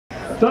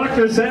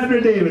Dr.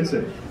 Sandra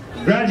Davidson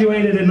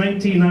graduated in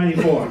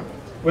 1994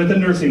 with a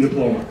nursing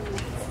diploma.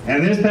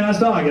 And this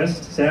past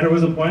August, Sandra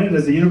was appointed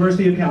as the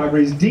University of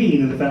Calgary's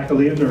Dean of the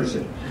Faculty of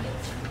Nursing.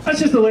 That's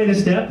just the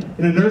latest step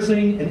in a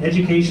nursing and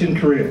education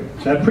career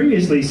that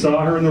previously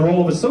saw her in the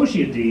role of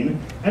Associate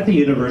Dean at the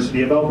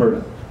University of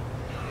Alberta.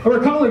 Her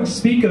colleagues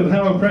speak of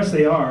how impressed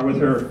they are with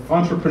her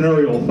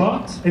entrepreneurial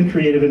thoughts and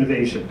creative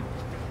innovation.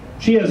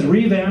 She has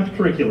revamped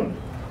curriculum.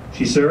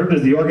 She served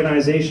as the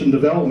Organization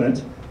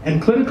Development and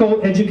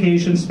Clinical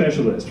Education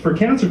Specialist for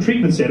Cancer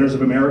Treatment Centers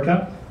of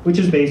America, which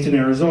is based in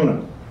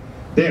Arizona.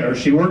 There,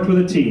 she worked with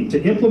a team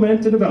to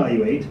implement and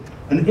evaluate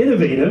an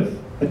innovative,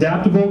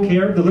 adaptable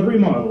care delivery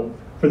model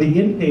for the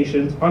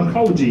inpatient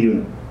oncology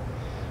unit.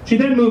 She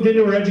then moved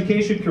into her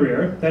education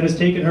career that has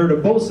taken her to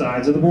both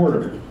sides of the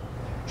border.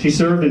 She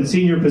served in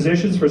senior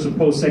positions for some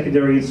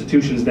post-secondary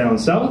institutions down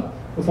south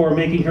before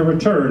making her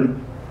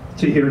return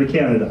here to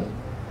Canada.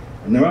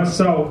 And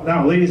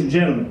now, ladies and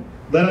gentlemen,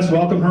 let us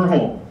welcome her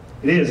home.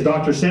 It is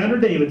Dr. Sandra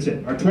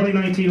Davidson, our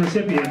 2019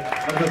 recipient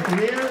of the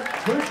Career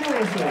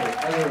Virtuoso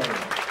Award.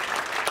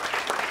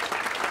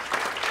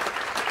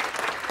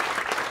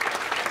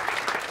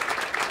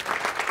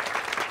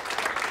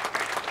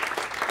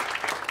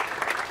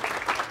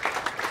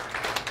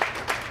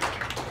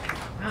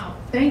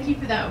 Thank you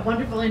for that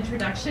wonderful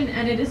introduction,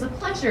 and it is a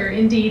pleasure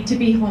indeed to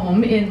be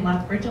home in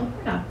Lethbridge,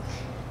 Alberta.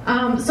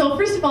 So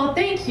first of all,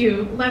 thank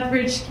you,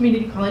 Lethbridge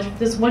Community College, for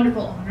this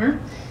wonderful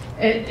honor.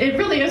 It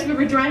really, as we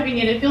were driving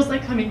it feels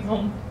like coming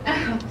home.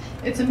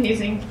 It's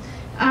amazing.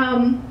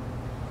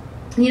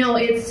 You know,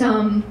 it's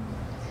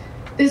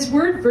this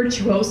word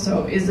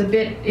virtuoso is a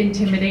bit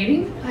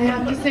intimidating, I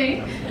have to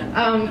say.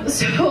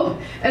 So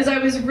as I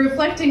was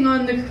reflecting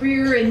on the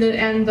career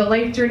and the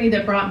life journey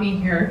that brought me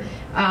here,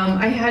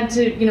 I had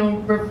to, you know,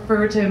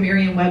 refer to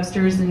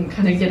Merriam-Webster's and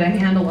kind of get a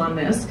handle on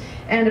this.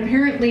 And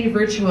apparently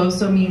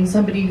virtuoso means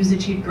somebody who's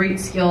achieved great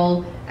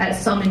skill at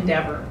some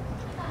endeavor.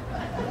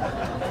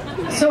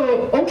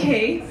 So,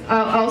 okay,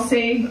 I'll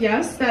say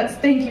yes,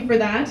 thank you for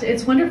that.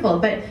 It's wonderful.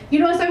 But, you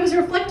know, as I was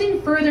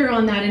reflecting further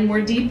on that and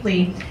more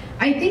deeply,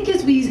 I think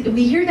as we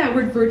hear that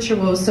word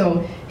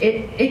virtuoso,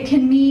 it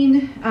can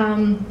mean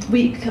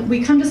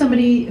we come to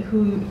somebody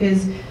who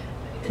is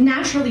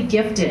naturally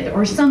gifted,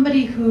 or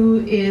somebody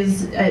who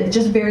is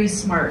just very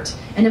smart,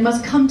 and it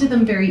must come to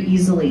them very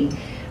easily.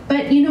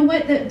 But you know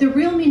what, the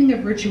real meaning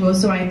of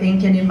virtuoso, I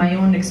think, and in my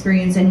own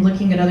experience and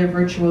looking at other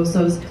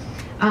virtuosos,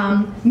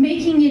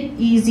 making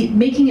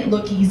it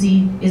look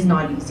easy is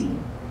not easy.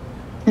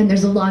 And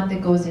there's a lot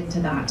that goes into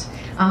that.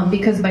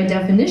 Because by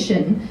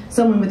definition,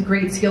 someone with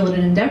great skill at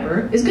an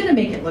endeavor is going to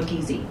make it look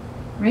easy,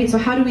 right? So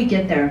how do we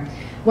get there?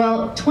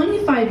 Well,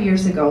 25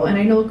 years ago, and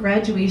I know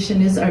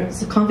graduation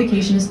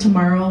convocation is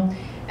tomorrow,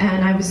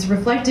 and I was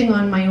reflecting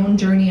on my own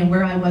journey and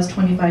where I was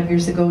 25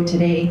 years ago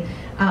today,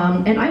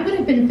 and I would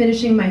have been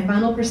finishing my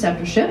final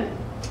preceptorship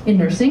in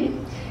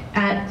nursing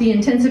at the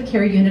intensive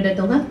care unit at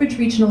the Lethbridge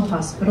Regional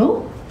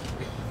Hospital,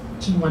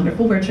 which is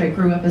wonderful, where I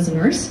grew up as a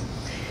nurse,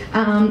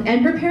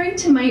 and preparing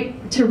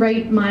to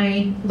write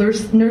my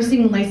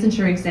nursing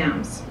licensure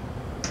exams,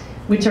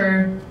 which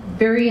are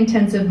very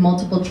intensive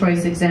multiple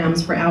choice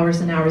exams for hours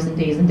and hours and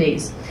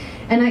days.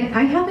 And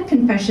I have a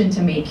confession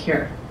to make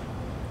here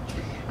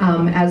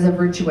as a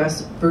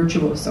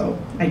virtuoso,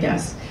 I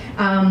guess.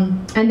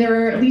 And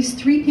there are at least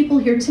 3 people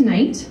here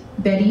tonight,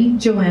 Betty,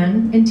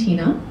 Joanne, and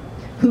Tina,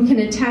 who can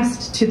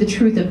attest to the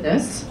truth of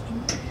this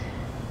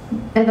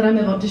and that I'm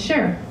about to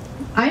share.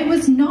 I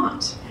was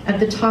not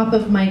at the top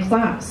of my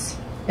class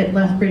at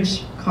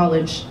Lethbridge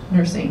College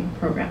nursing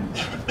program.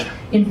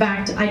 In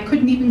fact, I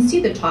couldn't even see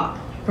the top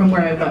from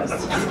where I was.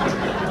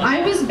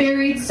 I was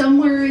buried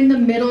somewhere in the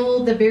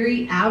middle, the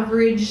very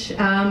average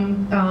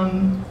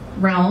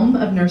realm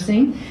of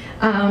nursing.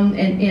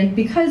 And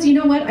because, you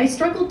know what, I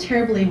struggled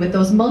terribly with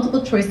those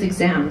multiple choice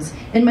exams,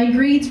 and my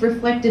grades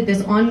reflected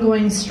this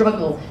ongoing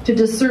struggle to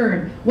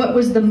discern what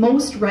was the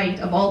most right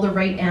of all the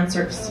right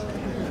answers.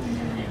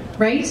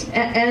 Right?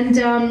 And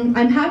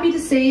I'm happy to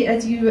say,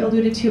 as you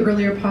alluded to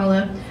earlier,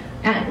 Paula,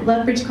 at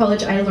Lethbridge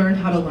College I learned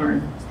how to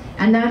learn.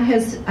 And that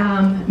has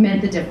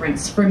meant the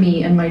difference for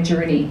me and my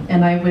journey.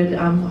 And I would,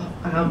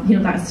 you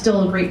know, that's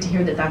still great to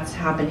hear that that's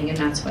happening, and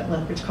that's what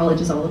Lethbridge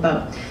College is all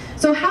about.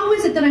 So how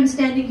is it that I'm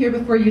standing here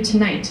before you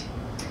tonight?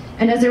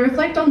 And as I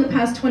reflect on the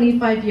past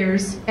 25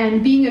 years,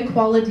 and being a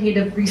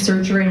qualitative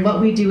researcher, and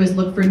what we do is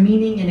look for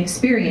meaning and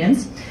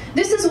experience,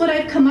 this is what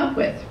I've come up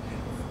with.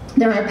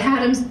 There are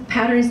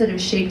patterns that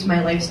have shaped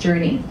my life's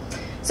journey.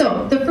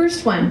 So the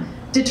first one,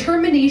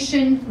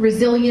 determination,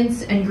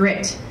 resilience, and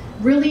grit.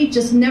 Really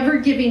just never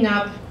giving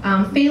up,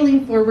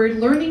 failing forward,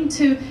 learning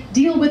to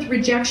deal with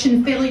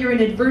rejection, failure,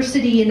 and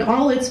adversity in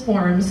all its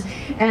forms.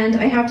 And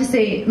I have to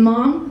say,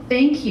 Mom,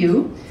 thank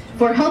you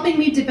for helping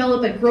me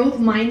develop a growth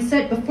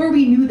mindset before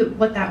we knew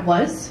what that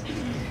was.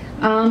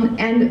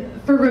 And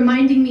for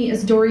reminding me,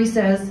 as Dory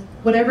says,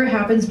 whatever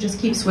happens, just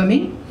keep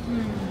swimming.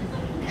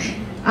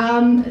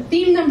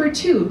 Theme number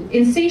 2,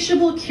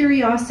 insatiable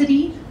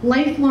curiosity,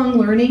 lifelong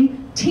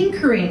learning,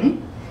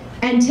 tinkering,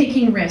 and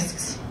taking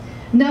risks.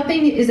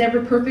 Nothing is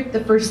ever perfect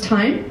the first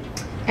time,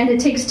 and it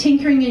takes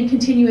tinkering and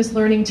continuous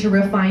learning to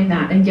refine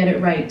that and get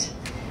it right.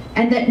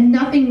 And that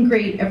nothing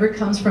great ever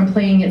comes from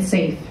playing it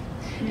safe.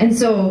 And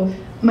so,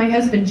 my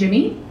husband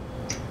Jimmy,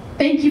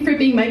 thank you for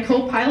being my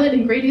co-pilot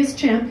and greatest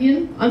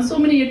champion on so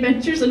many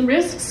adventures and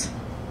risks.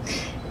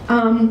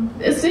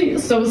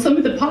 So some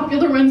of the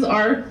popular ones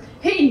are,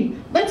 hey,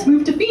 let's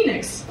move to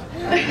Phoenix,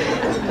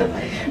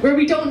 where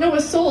we don't know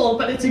a soul,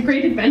 but it's a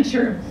great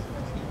adventure.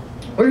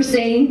 Or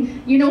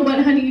saying, you know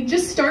what, honey,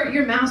 just start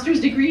your master's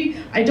degree.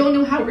 I don't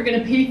know how we're going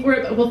to pay for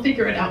it, but we'll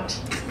figure it out.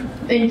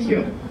 Thank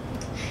you.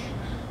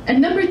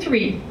 And number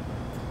 3,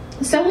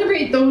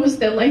 celebrate those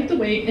that light the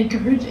way and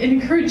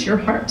encourage your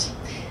heart.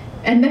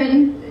 And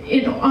then,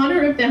 in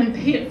honor of them,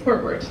 pay it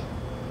forward.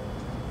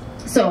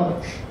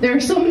 So, there are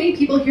so many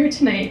people here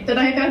tonight that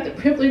I've had the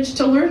privilege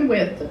to learn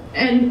with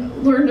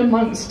and learn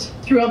amongst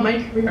throughout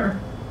my career.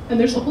 And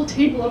there's a whole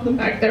table of them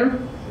back there.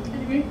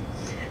 Anyway.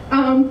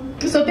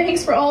 So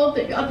thanks for all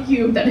of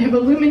you that have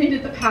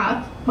illuminated the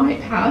path, my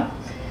path,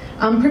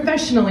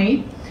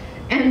 professionally,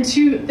 and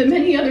to the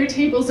many other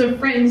tables of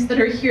friends that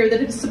are here that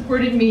have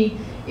supported me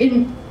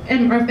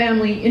and our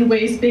family in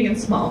ways big and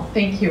small.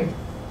 Thank you.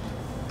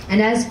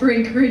 And as for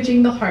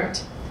encouraging the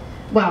heart,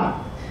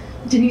 wow,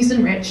 Denise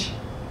and Rich,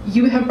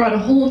 you have brought a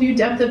whole new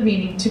depth of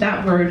meaning to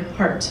that word,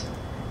 heart.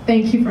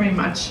 Thank you very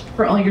much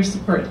for all your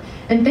support.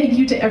 And thank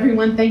you to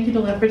everyone. Thank you to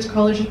Lethbridge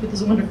College for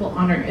this wonderful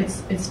honor.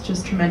 It's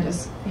just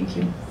tremendous. Thank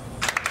you.